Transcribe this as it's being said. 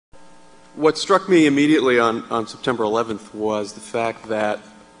What struck me immediately on September 11th was the fact that,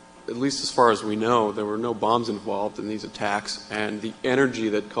 at least as far as we know, there were no bombs involved in these attacks, and the energy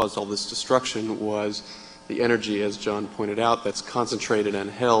that caused all this destruction was the energy, as John pointed out, that's concentrated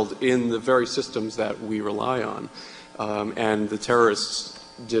and held in the very systems that we rely on. And the terrorists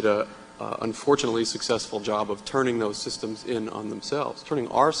did a unfortunately successful job of turning those systems in on themselves, turning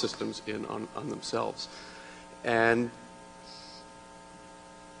our systems in on themselves. And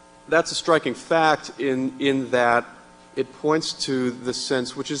that's a striking fact in that it points to the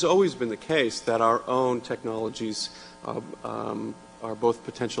sense, which has always been the case, that our own technologies are both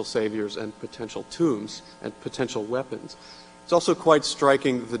potential saviors and potential tombs and potential weapons. It's also quite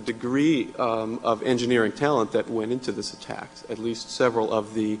striking the degree of engineering talent that went into this attack. At least several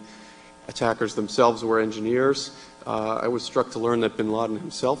of the attackers themselves were engineers. I was struck to learn that bin Laden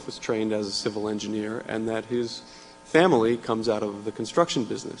himself was trained as a civil engineer and that his family comes out of the construction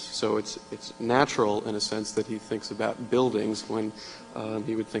business. So it's natural in a sense that he thinks about buildings when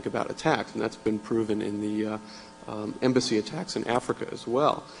he would think about attacks, and that's been proven in the embassy attacks in Africa as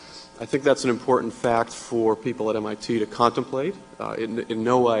well. I think that's an important fact for people at MIT to contemplate. It in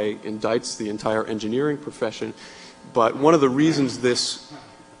no way indicts the entire engineering profession, but one of the reasons this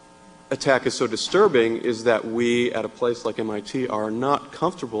attack is so disturbing is that we at a place like MIT are not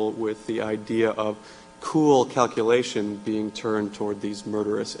comfortable with the idea of cool calculation being turned toward these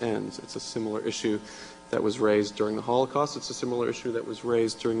murderous ends. It's a similar issue that was raised during the Holocaust. It's a similar issue that was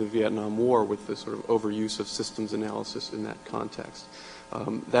raised during the Vietnam War with the sort of overuse of systems analysis in that context.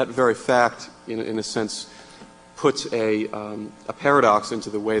 That very fact, in a sense, puts a paradox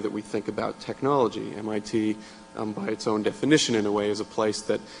into the way that we think about technology. MIT, by its own definition, in a way, is a place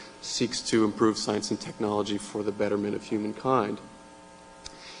that seeks to improve science and technology for the betterment of humankind.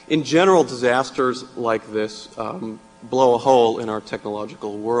 In general, disasters like this blow a hole in our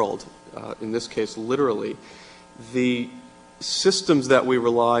technological world. In this case, literally. The systems that we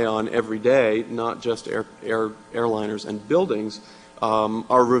rely on every day, not just airliners and buildings,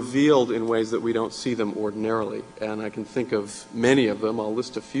 are revealed in ways that we don't see them ordinarily. And I can think of many of them, I'll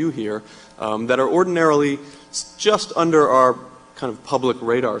list a few here, that are ordinarily just under our kind of public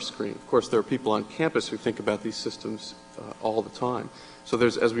radar screen. Of course, there are people on campus who think about these systems all the time. So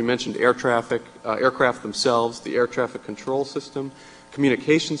there's, as we mentioned, air traffic, aircraft themselves, the air traffic control system,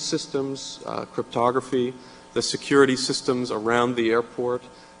 communication systems, cryptography, the security systems around the airport,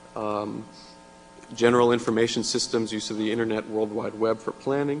 general information systems, use of the Internet, World Wide Web for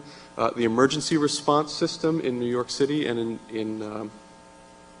planning, the emergency response system in New York City and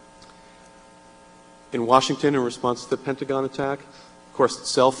in Washington in response to the Pentagon attack. Of course,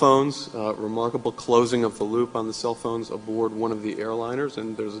 cell phones, remarkable closing of the loop on the cell phones aboard one of the airliners,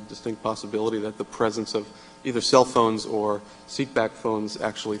 and there's a distinct possibility that the presence of either cell phones or seatback phones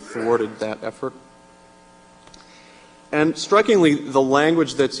actually thwarted that effort. And strikingly, the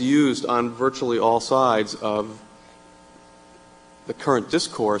language that's used on virtually all sides of the current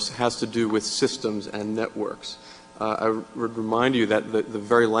discourse has to do with systems and networks. I would remind you that the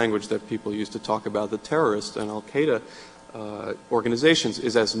very language that people use to talk about the terrorists and Al-Qaeda organizations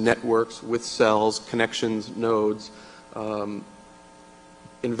is as networks with cells, connections, nodes,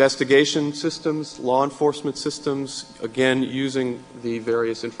 investigation systems, law enforcement systems, again using the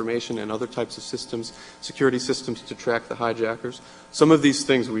various information and other types of systems, security systems to track the hijackers. Some of these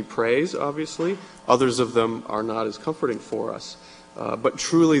things we praise, obviously. Others of them are not as comforting for us. But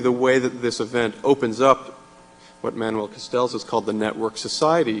truly the way that this event opens up what Manuel Castells has called the network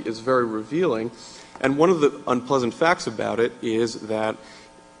society is very revealing. And one of the unpleasant facts about it is that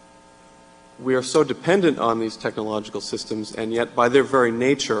we are so dependent on these technological systems, and yet by their very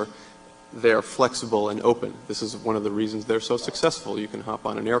nature, they're flexible and open. This is one of the reasons they're so successful. You can hop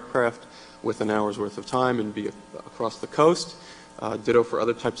on an aircraft with an hour's worth of time and be across the coast. Ditto for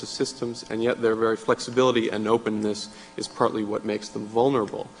other types of systems, and yet their very flexibility and openness is partly what makes them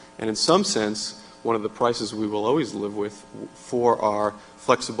vulnerable. And in some sense, one of the prices we will always live with for our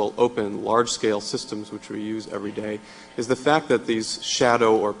flexible, open, large-scale systems which we use every day is the fact that these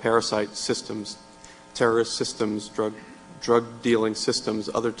shadow or parasite systems, terrorist systems, drug-dealing systems,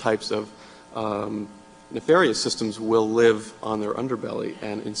 other types of nefarious systems will live on their underbelly,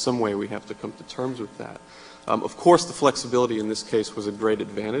 and in some way we have to come to terms with that. Of course, the flexibility in this case was a great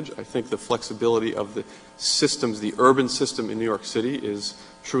advantage. I think the flexibility of the systems, the urban system in New York City is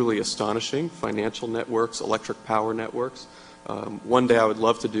truly astonishing. Financial networks, electric power networks. One day I would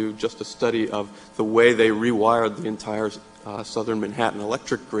love to do just a study of the way they rewired the entire southern Manhattan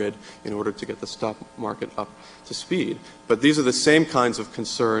electric grid in order to get the stock market up to speed. But these are the same kinds of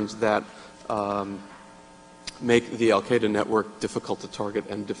concerns that make the al-Qaeda network difficult to target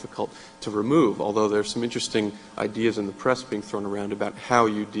and difficult to remove, although there's some interesting ideas in the press being thrown around about how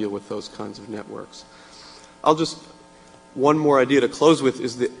you deal with those kinds of networks. One more idea to close with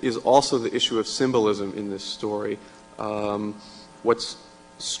is also the issue of symbolism in this story. What's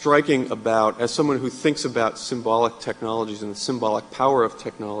striking about, as someone who thinks about symbolic technologies and the symbolic power of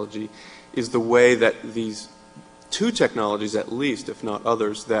technology, is the way that these two technologies, at least, if not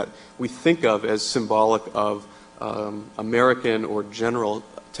others, that we think of as symbolic of American or general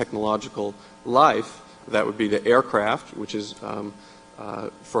technological life. That would be the aircraft, which is,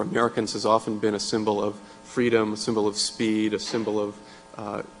 for Americans, has often been a symbol of freedom, a symbol of speed, a symbol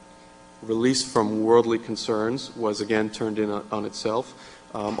of release from worldly concerns, was again turned in on itself.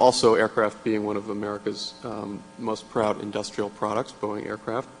 Also, aircraft being one of America's most proud industrial products, Boeing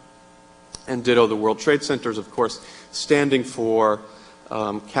aircraft. And ditto the World Trade Centers, of course, standing for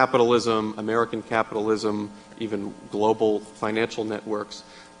capitalism, American capitalism, even global financial networks.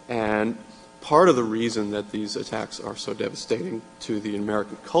 And part of the reason that these attacks are so devastating to the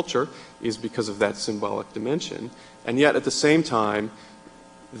American culture is because of that symbolic dimension. And yet, at the same time,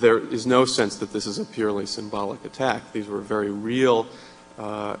 there is no sense that this is a purely symbolic attack. These were very real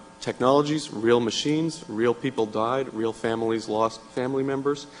technologies, real machines, real people died, real families lost family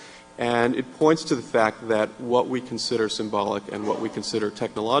members. And it points to the fact that what we consider symbolic and what we consider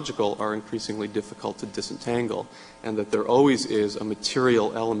technological are increasingly difficult to disentangle, and that there always is a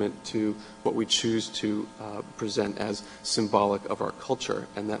material element to what we choose to present as symbolic of our culture,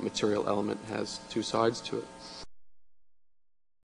 and that material element has two sides to it.